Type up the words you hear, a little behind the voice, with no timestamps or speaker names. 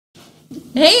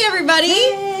Hey everybody!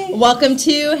 Hey. Welcome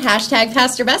to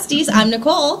 #PastorBesties. I'm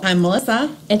Nicole. I'm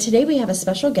Melissa. And today we have a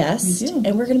special guest,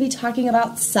 and we're going to be talking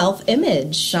about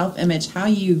self-image. Self-image, how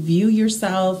you view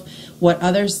yourself, what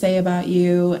others say about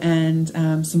you, and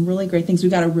some really great things. We've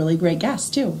got a really great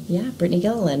guest too. Yeah, Brittney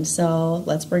Gilleland. So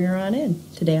let's bring her on in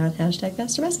today on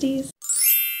 #PastorBesties.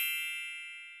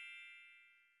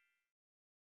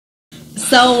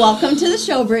 So welcome to the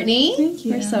show, Brittney. Thank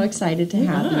you. We're so excited to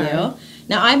have you.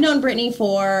 Now, I've known Brittney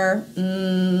for a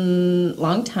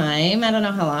long time. I don't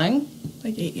know how long.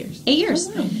 Like 8 years. 8 years.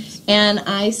 Oh, nice. And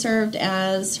I served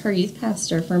as her youth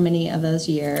pastor for many of those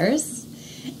years.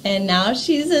 And now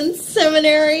she's in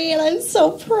seminary, and I'm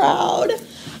so proud.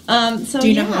 Do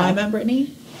you know how I met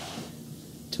Brittney?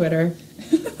 Twitter.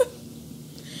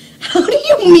 How do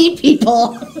you meet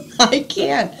people? I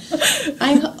can't.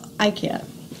 I can't.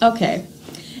 Okay.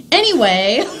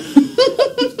 Anyway.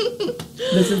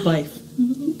 This is life.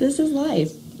 This is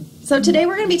life. So today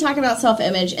we're going to be talking about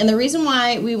self-image, and the reason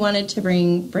why we wanted to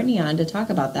bring Brittney on to talk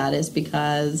about that is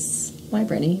because, why,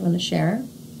 Brittney? You want to share?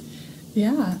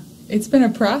 Yeah, it's been a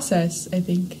process, I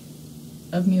think,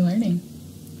 of me learning,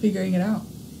 figuring it out,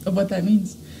 of what that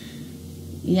means.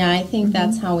 Yeah, I think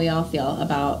that's how we all feel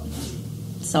about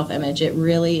self-image. It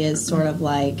really is sort of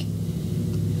like,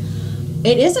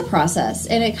 it is a process,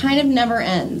 and it kind of never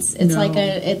ends. It's like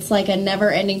a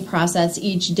never-ending process.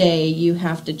 Each day you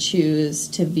have to choose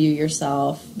to view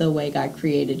yourself the way God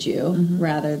created you,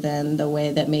 rather than the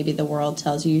way that maybe the world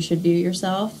tells you should view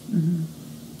yourself.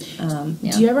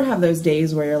 Yeah. Do you ever have those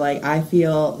days where you're like, I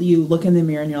feel, you look in the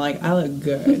mirror and you're like, I look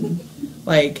good.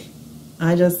 Like,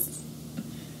 it's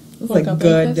like a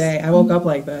good day. I woke up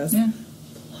like this. Yeah.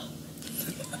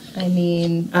 I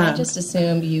mean, I just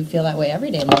assumed you feel that way every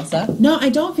day, Melissa. No, I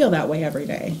don't feel that way every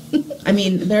day. I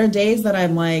mean, there are days that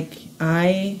I'm like,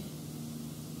 I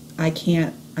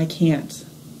can't.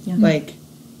 Yeah. Like,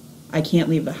 I can't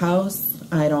leave the house.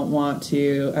 I don't want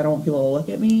people to look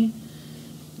at me.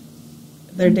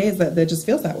 There are days that just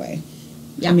feels that way.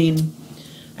 Yeah. I mean,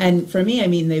 and for me, I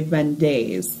mean, they've been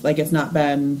days. Like, it's not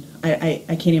been, I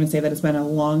can't even say that it's been a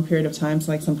long period of time.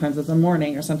 So, like, sometimes it's a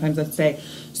morning or sometimes it's a day.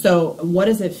 So, what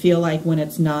does it feel like when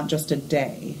it's not just a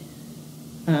day?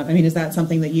 I mean, is that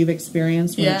something that you've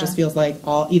experienced when it just feels like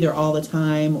either all the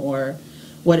time, or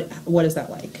what is that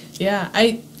like? Yeah,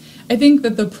 I think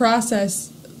that the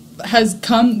process has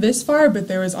come this far, but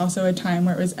there was also a time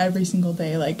where it was every single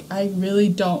day. Like, I really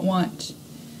don't want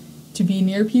to be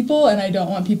near people, and I don't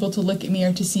want people to look at me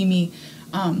or to see me,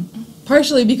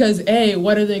 partially because A,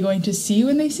 what are they going to see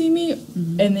when they see me,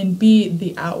 and then B,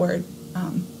 the outward,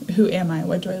 who am I,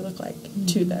 what do I look like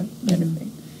to them, kind of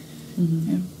thing.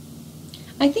 Yeah.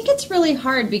 I think it's really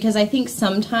hard because I think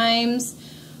sometimes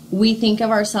we think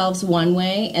of ourselves one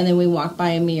way, and then we walk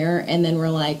by a mirror, and then we're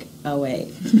like, oh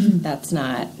wait, that's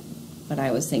not what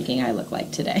I was thinking I look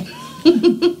like today.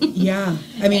 Yeah.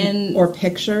 I mean, or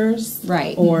pictures.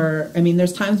 Right. Or, I mean,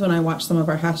 there's times when I watch some of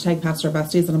our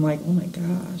 #PastorBesties and I'm like, oh my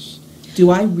gosh,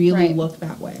 do I really look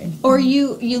that way? Or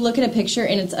you look at a picture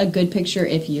and it's a good picture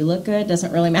if you look good.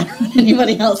 Doesn't really matter what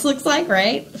anybody else looks like,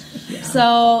 right? Yeah.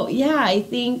 So, yeah, I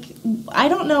think, I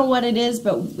don't know what it is,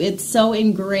 but it's so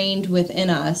ingrained within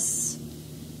us.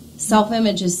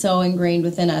 Self-image is so ingrained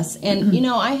within us. And, you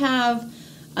know, I have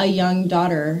a young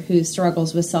daughter who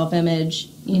struggles with self-image,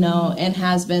 you know, and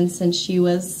has been since she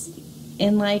was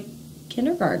in, like,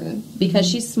 kindergarten, because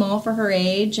she's small for her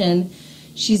age, and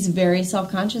she's very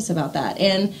self-conscious about that.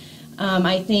 And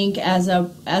I think as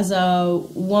a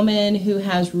woman who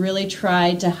has really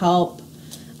tried to help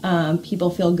people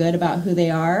feel good about who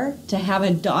they are, to have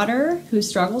a daughter who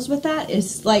struggles with that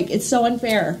is, like, it's so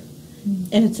unfair.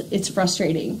 And it's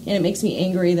frustrating, and it makes me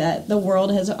angry that the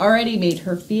world has already made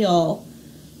her feel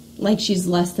like she's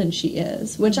less than she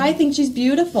is, which I think she's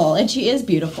beautiful, and she is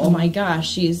beautiful. My gosh,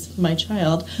 she's my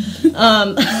child.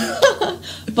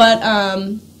 But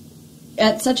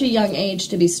at such a young age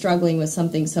to be struggling with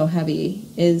something so heavy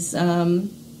is,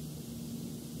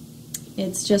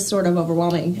 it's just sort of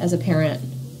overwhelming as a parent.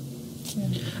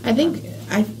 I think,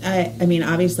 I mean,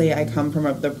 obviously I come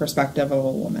from the perspective of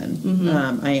a woman.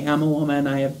 I am a woman.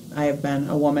 I have been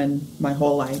a woman my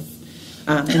whole life.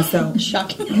 And so,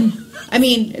 shocking. I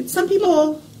mean, some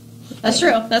people. That's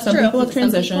true. That's some true. People have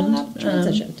transitioned. Some people have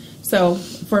transitioned. So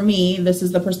for me, this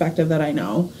is the perspective that I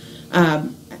know.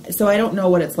 So I don't know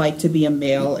what it's like to be a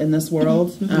male in this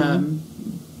world.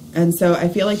 And so I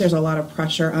feel like there's a lot of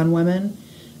pressure on women.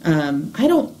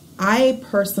 I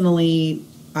personally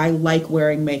like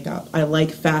wearing makeup. I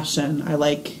like fashion. I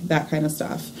like that kind of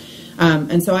stuff.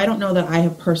 And so I don't know that I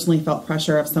have personally felt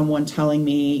pressure of someone telling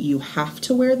me you have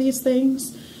to wear these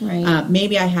things. Right.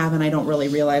 Maybe I have and I don't really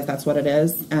realize that's what it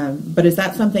is. But is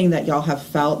that something that y'all have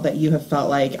felt, that you have felt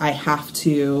like, I have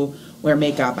to wear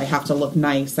makeup, I have to look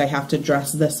nice, I have to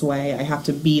dress this way, I have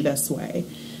to be this way?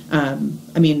 I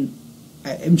mean,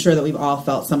 I'm sure that we've all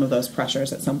felt some of those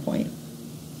pressures at some point.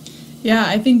 Yeah,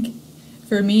 I think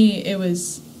for me it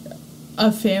was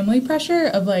a family pressure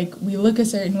of like, we look a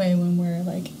certain way when we're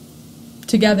like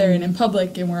together and in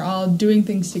public and we're all doing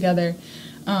things together.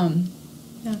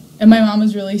 Yeah. And my mom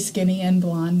was really skinny and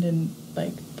blonde and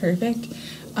like perfect.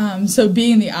 So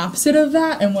being the opposite of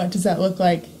that, and what does that look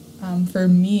like for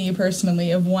me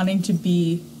personally, of wanting to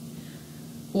be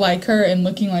like her and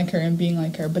looking like her and being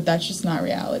like her, but that's just not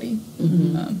reality.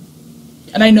 Mm-hmm.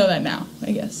 And I know that now,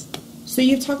 I guess. So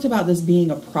you've talked about this being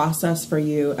a process for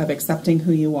you of accepting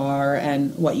who you are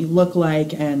and what you look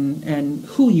like and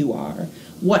who you are.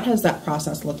 What has that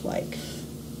process looked like?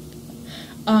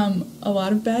 A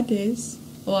lot of bad days,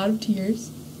 a lot of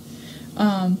tears.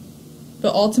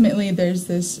 But ultimately there's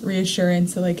this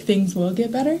reassurance that like things will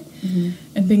get better, mm-hmm.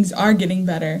 and things are getting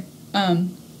better.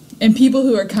 And people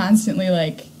who are constantly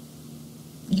like,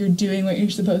 you're doing what you're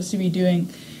supposed to be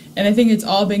doing. And I think it's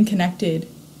all been connected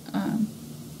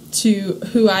to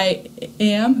who I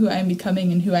am, who I'm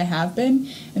becoming, and who I have been,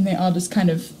 and they all just kind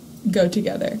of go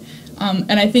together.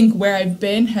 And I think where I've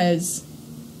been has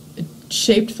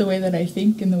shaped the way that I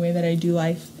think and the way that I do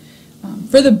life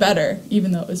for the better,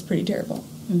 even though it was pretty terrible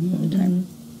mm-hmm. at the time.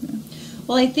 Yeah.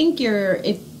 Well, I think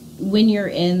when you're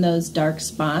in those dark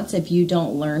spots, if you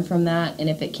don't learn from that, and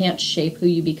if it can't shape who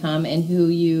you become and who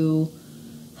you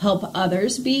help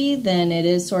others be, then it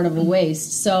is sort of a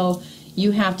waste. So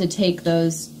you have to take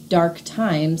those dark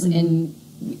times mm-hmm.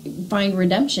 and find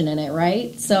redemption in it,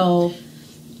 right? So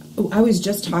I was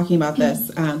just talking about this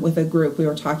with a group. We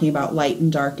were talking about light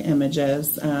and dark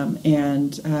images,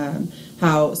 and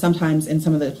how sometimes in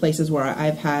some of the places where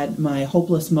I've had my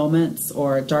hopeless moments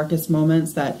or darkest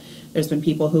moments, that there's been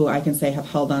people who I can say have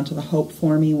held on to the hope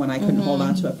for me when I couldn't mm-hmm. hold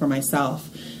on to it for myself.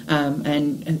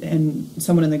 And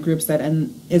someone in the group said,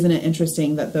 and isn't it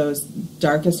interesting that those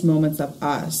darkest moments of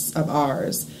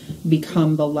ours,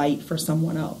 become the light for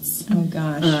someone else? Oh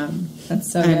gosh,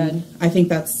 that's so good. I think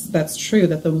that's true,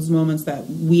 that those moments that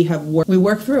we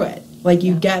work through it. Like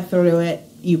you get through it,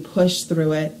 you push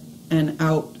through it, and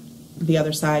out the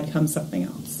other side comes something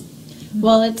else.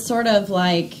 Well, it's sort of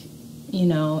like,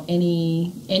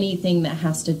 anything that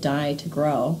has to die to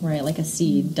grow, right? Like a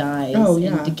seed dies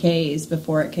and decays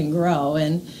before it can grow.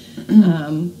 And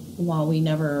while we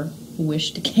never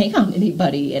wish decay on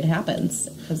anybody, it happens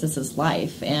because this is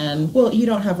life. And well, you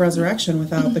don't have resurrection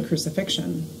without the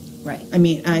crucifixion. Right. I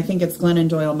mean, I think it's Glennon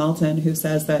Doyle Melton who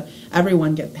says that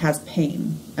everyone has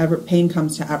pain. Pain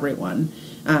comes to everyone.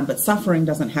 But suffering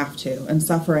doesn't have to. And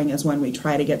suffering is when we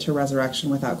try to get to resurrection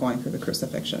without going through the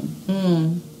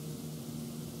crucifixion.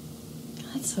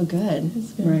 That's so good.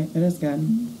 It's good. Right, it is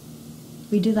good.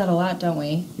 We do that a lot, don't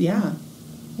we? Yeah.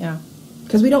 Yeah.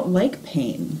 Because we don't like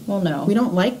pain. Well, no. We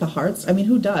don't like the hearts. I mean,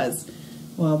 who does?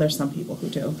 Well, there's some people who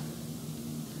do.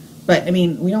 But, I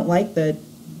mean, we don't like the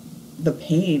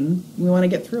pain. We want to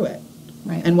get through it.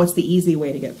 Right. And what's the easy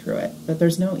way to get through it? But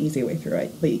there's no easy way through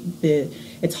it.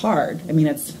 It's hard. I mean,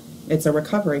 it's a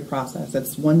recovery process.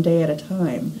 It's one day at a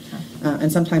time.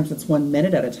 And sometimes it's 1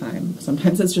 minute at a time.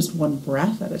 Sometimes it's just one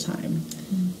breath at a time.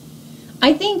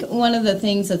 I think one of the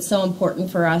things that's so important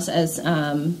for us as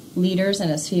leaders and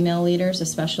as female leaders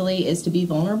especially is to be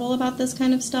vulnerable about this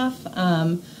kind of stuff.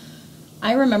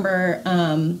 I remember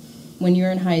when you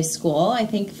were in high school, I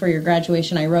think for your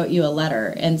graduation, I wrote you a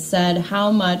letter and said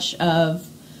how much of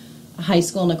high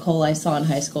school Nicole I saw in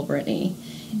high school Brittney.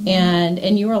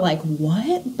 And you were like,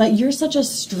 what? But you're such a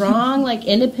strong, like,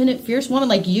 independent, fierce woman.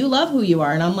 Like, you love who you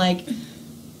are. And I'm like,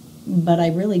 but I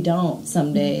really don't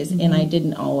some days. And I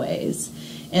didn't always.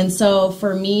 And so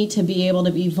for me to be able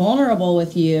to be vulnerable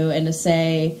with you and to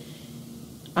say,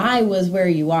 I was where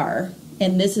you are,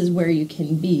 and this is where you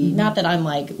can be. Not that I'm,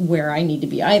 like, where I need to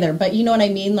be either. But you know what I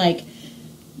mean? Like,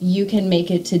 you can make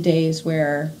it to days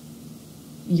where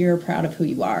you're proud of who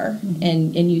you are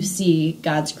and you see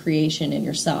God's creation in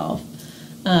yourself.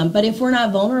 But if we're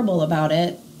not vulnerable about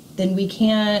it, then we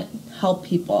can't help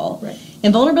people. Right.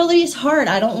 And vulnerability is hard.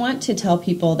 I don't want to tell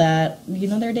people that,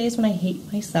 there are days when I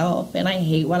hate myself and I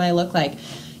hate what I look like,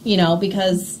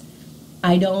 because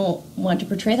I don't want to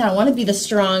portray that. I want to be the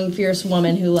strong, fierce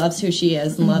woman who loves who she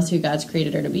is and loves who God's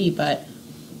created her to be, but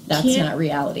that's not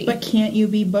reality. But can't you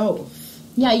be both?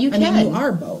 Yeah, you can. I mean, you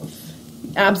are both.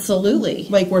 Absolutely.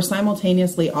 Like, we're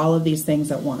simultaneously all of these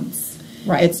things at once.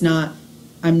 Right. It's not,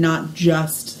 I'm not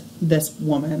just this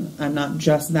woman. I'm not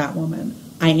just that woman.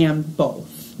 I am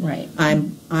both. Right.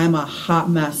 I'm a hot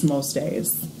mess most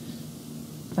days.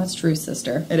 That's true,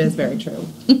 sister. It is very true.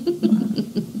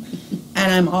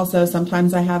 And I'm also,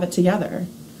 sometimes I have it together.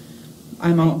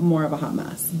 I'm more of a hot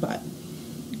mess, but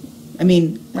I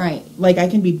mean, right. Like I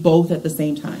can be both at the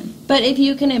same time. But if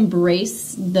you can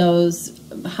embrace those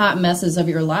hot messes of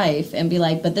your life and be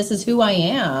like, but this is who I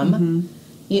am,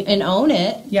 and own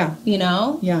it. Yeah. You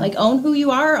know? Yeah. Like own who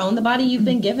you are, own the body you've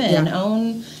been given, Yeah.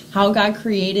 own how God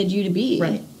created you to be.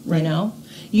 Right. You know?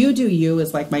 You do you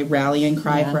is like my rallying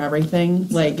cry for everything.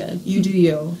 So like good. you do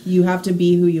you. You have to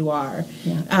be who you are.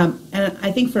 Yeah. And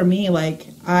I think for me, like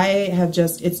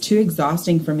it's too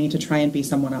exhausting for me to try and be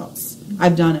someone else.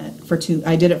 I've done it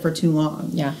I did it for too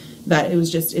long. Yeah. That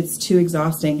it's too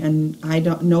exhausting, and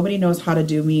nobody knows how to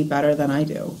do me better than I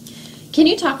do. Can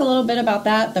you talk a little bit about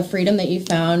that, the freedom that you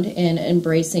found in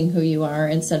embracing who you are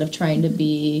instead of trying to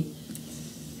be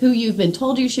who you've been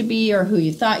told you should be or who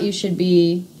you thought you should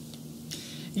be?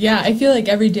 Yeah, I feel like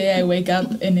every day I wake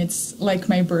up and it's like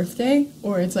my birthday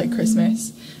or it's like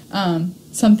Christmas.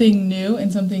 Something new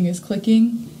and something is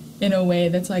clicking in a way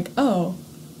that's like, oh,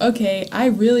 okay, I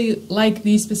really like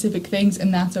these specific things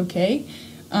and that's okay.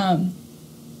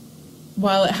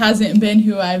 While it hasn't been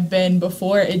who I've been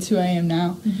before, it's who I am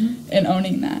now, and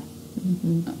owning that,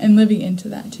 and living into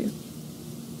that too.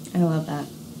 I love that.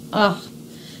 Oh,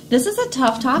 this is a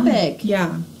tough topic.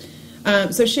 Yeah.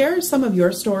 So share some of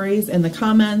your stories in the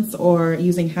comments or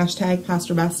using hashtag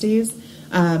PastorBesties,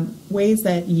 ways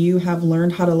that you have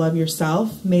learned how to love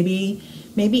yourself. Maybe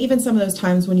even some of those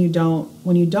times when you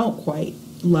don't quite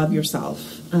love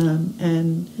yourself.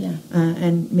 And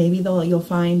maybe you'll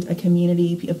find a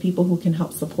community of people who can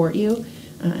help support you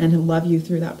and who love you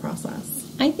through that process.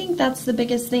 I think that's the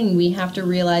biggest thing. We have to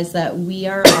realize that we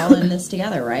are all in this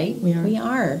together, right? We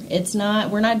are.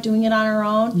 We're not doing it on our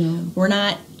own. No. We're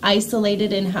not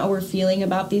isolated in how we're feeling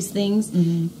about these things.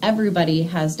 Everybody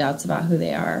has doubts about who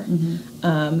they are.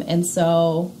 And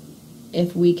so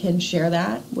if we can share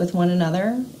that with one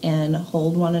another and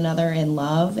hold one another in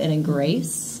love and in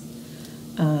grace,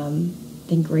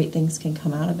 then great things can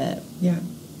come out of it. Yeah.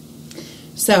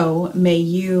 So may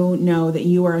you know that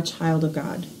you are a child of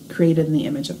God, created in the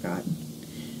image of God.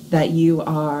 That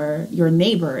your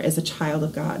neighbor is a child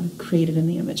of God, created in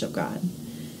the image of God.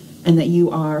 And that you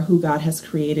are who God has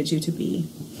created you to be.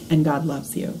 And God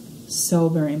loves you so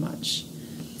very much.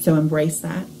 So embrace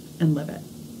that and live it.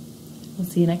 We'll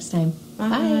see you next time.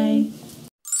 Bye.